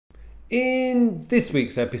In this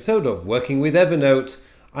week's episode of Working with Evernote,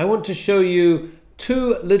 I want to show you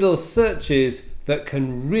two little searches that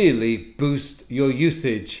can really boost your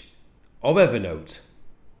usage of Evernote.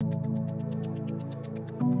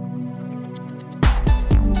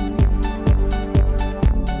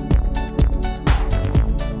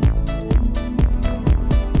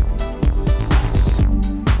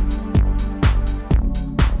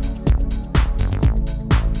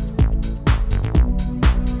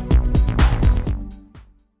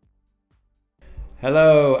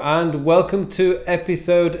 Hello and welcome to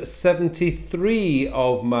episode 73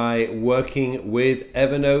 of my Working with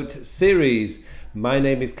Evernote series. My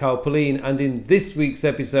name is Carl Pauline, and in this week's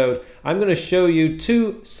episode I'm going to show you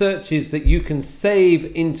two searches that you can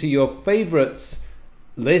save into your favorites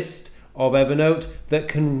list of Evernote that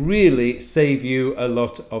can really save you a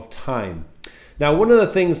lot of time. Now, one of the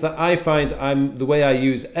things that I find the way I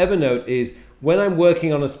use Evernote is when I'm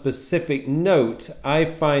working on a specific note, I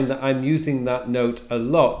find that I'm using that note a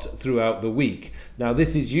lot throughout the week. Now,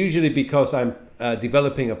 this is usually because I'm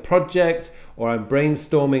developing a project, or I'm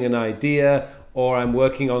brainstorming an idea, or I'm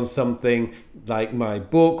working on something like my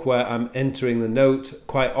book where I'm entering the note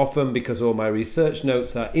quite often because all my research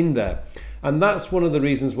notes are in there. And that's one of the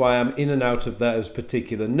reasons why I'm in and out of those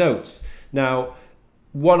particular notes. Now,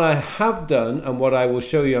 what I have done and what I will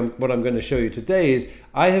show you, what I'm going to show you today is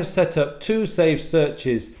I have set up two saved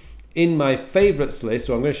searches in my favorites list,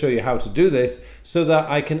 so I'm going to show you how to do this so that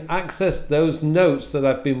I can access those notes that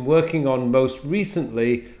I've been working on most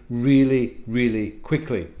recently really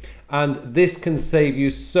quickly. And this can save you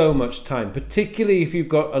so much time, particularly if you've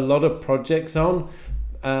got a lot of projects on.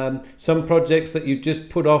 Some projects that you've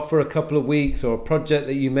just put off for a couple of weeks, or a project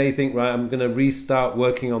that you may think, right, I'm going to restart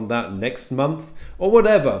working on that next month or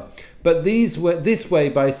whatever. But this way,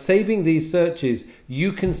 by saving these searches,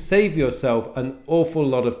 you can save yourself an awful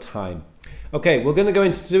lot of time. Okay, we're going to go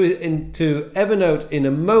into Evernote in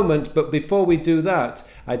a moment, but before we do that,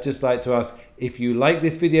 I'd just like to ask, if you like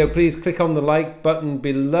this video, please click on the like button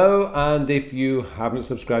below, and if you haven't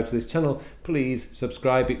subscribed to this channel, please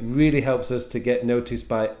subscribe. It really helps us to get noticed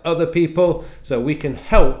by other people so we can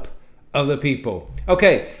help other people.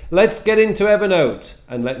 Okay, let's get into Evernote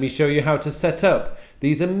and let me show you how to set up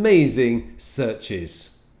these amazing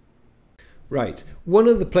searches. Right, one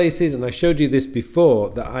of the places, and I showed you this before,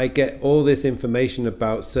 that I get all this information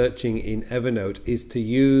about searching in Evernote is to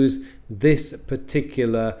use this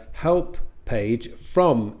particular help page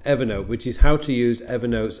from Evernote, which is how to use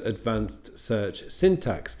Evernote's advanced search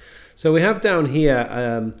syntax. So we have down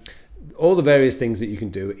here all the various things that you can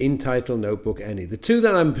do in title, notebook, any. The two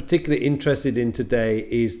that I'm particularly interested in today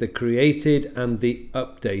is the created and the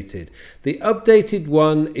updated. The updated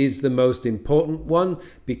one is the most important one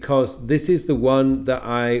because this is the one that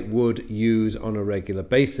I would use on a regular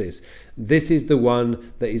basis. This is the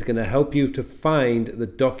one that is going to help you to find the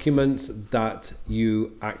documents that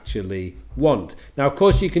you actually want. Now, of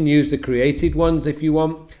course, you can use the created ones if you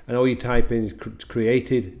want, and all you type in is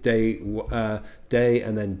created day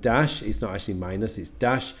and then dash. It's not actually minus, it's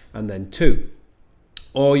dash and then 2.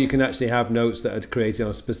 Or you can actually have notes that are created on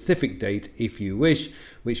a specific date if you wish,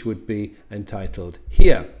 which would be entitled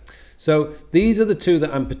here. So these are the two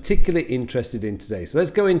that I'm particularly interested in today. So let's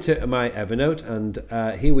go into my Evernote,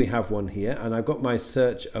 and here we have one here, and I've got my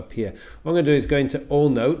search up here. What I'm going to do is go into all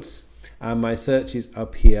notes, and my search is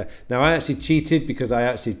up here. Now, I actually cheated because I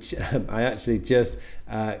actually just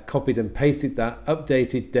copied and pasted that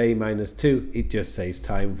updated day -2. It just saves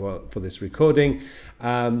time for this recording.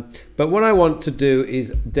 But what I want to do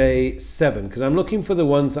is day 7, because I'm looking for the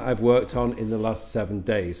ones that I've worked on in the last 7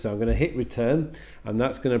 days. So I'm going to hit return, and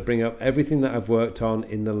that's going to bring up everything that I've worked on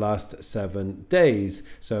in the last 7 days.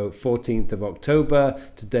 So 14th of October,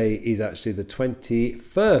 today is actually the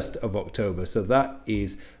 21st of October. So that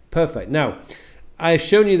is perfect. Now, I've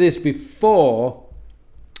shown you this before,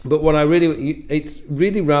 but it's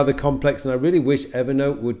really rather complex, and I really wish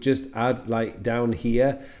Evernote would just add, like down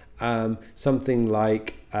here, something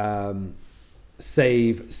like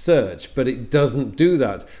save search, but it doesn't do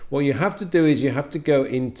that. What you have to do is you have to go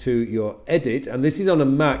into your edit, and this is on a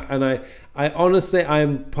Mac, and I honestly, I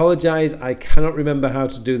apologize, I cannot remember how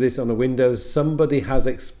to do this on a Windows. Somebody has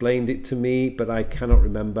explained it to me, but I cannot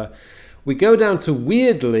remember. We go down to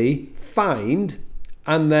weirdly find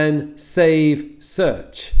and then save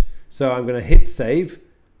search. So I'm going to hit save,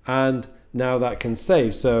 and now that can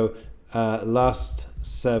save. So last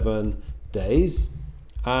 7 days,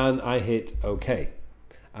 and I hit OK.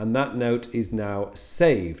 And that note is now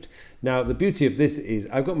saved. Now, the beauty of this is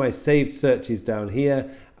I've got my saved searches down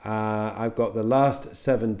here, I've got the last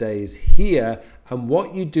 7 days here, and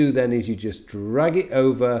what you do then is you just drag it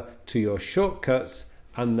over to your shortcuts,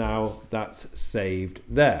 and now that's saved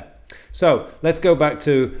there. So let's go back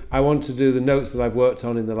to, I want to do the notes that I've worked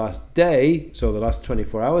on in the last day, so the last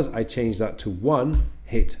 24 hours. I change that to 1,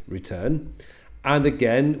 hit return, and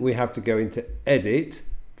again we have to go into edit,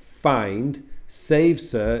 find, save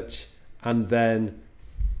search, and then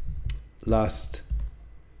last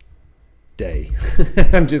day.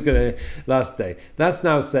 I'm just gonna last day. That's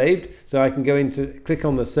now saved, so I can go into click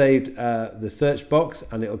on the saved the search box,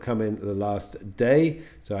 and it'll come in the last day,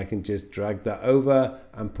 so I can just drag that over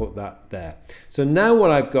and put that there. So now what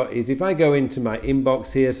I've got is, if I go into my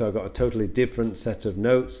inbox here, so I've got a totally different set of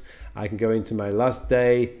notes, I can go into my last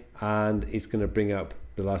day, and it's going to bring up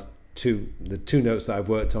the two notes that I've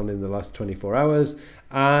worked on in the last 24 hours,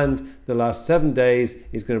 and the last 7 days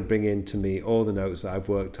is going to bring in to me all the notes that I've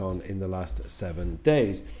worked on in the last 7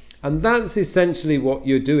 days. And that's essentially what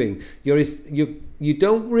you're doing. You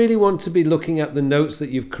don't really want to be looking at the notes that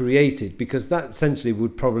you've created, because that essentially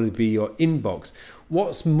would probably be your inbox.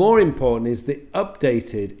 What's more important is the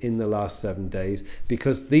updated in the last 7 days,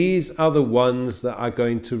 because these are the ones that are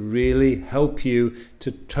going to really help you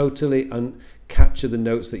to totally capture the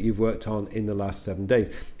notes that you've worked on in the last 7 days.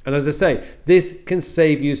 And as I say, this can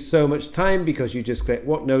save you so much time, because you just click,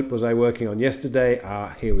 what note was I working on yesterday?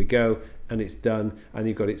 Here we go. And it's done, and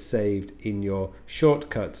you've got it saved in your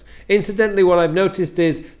shortcuts. Incidentally, what I've noticed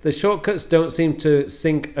is the shortcuts don't seem to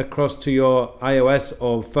sync across to your iOS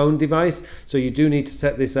or phone device, so you do need to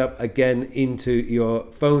set this up again into your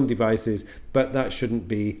phone devices, but that shouldn't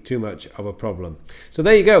be too much of a problem. So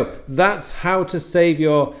there you go. That's how to save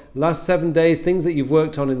your last 7 days, things that you've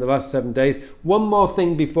worked on in the last 7 days. One more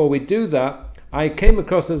thing before we do that. I came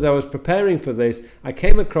across, as I was preparing for this, I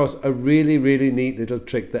came across a really, really neat little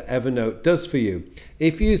trick that Evernote does for you.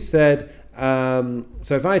 If you said,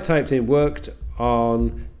 so if I typed in worked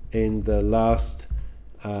on in the last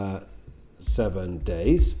 7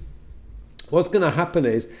 days, what's going to happen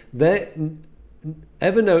is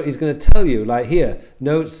Evernote is going to tell you, like here,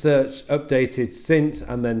 note search updated since,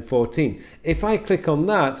 and then 14. If I click on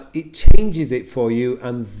that, it changes it for you,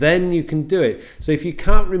 and then you can do it. So if you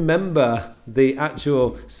can't remember the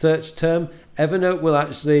actual search term, Evernote will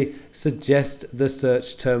actually suggest the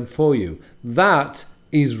search term for you. That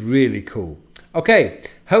is really cool. Okay,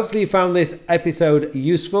 hopefully you found this episode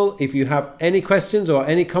useful. If you have any questions or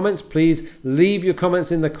any comments, please leave your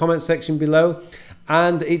comments in the comment section below.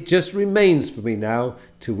 And it just remains for me now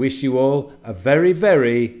to wish you all a very,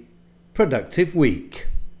 very productive week.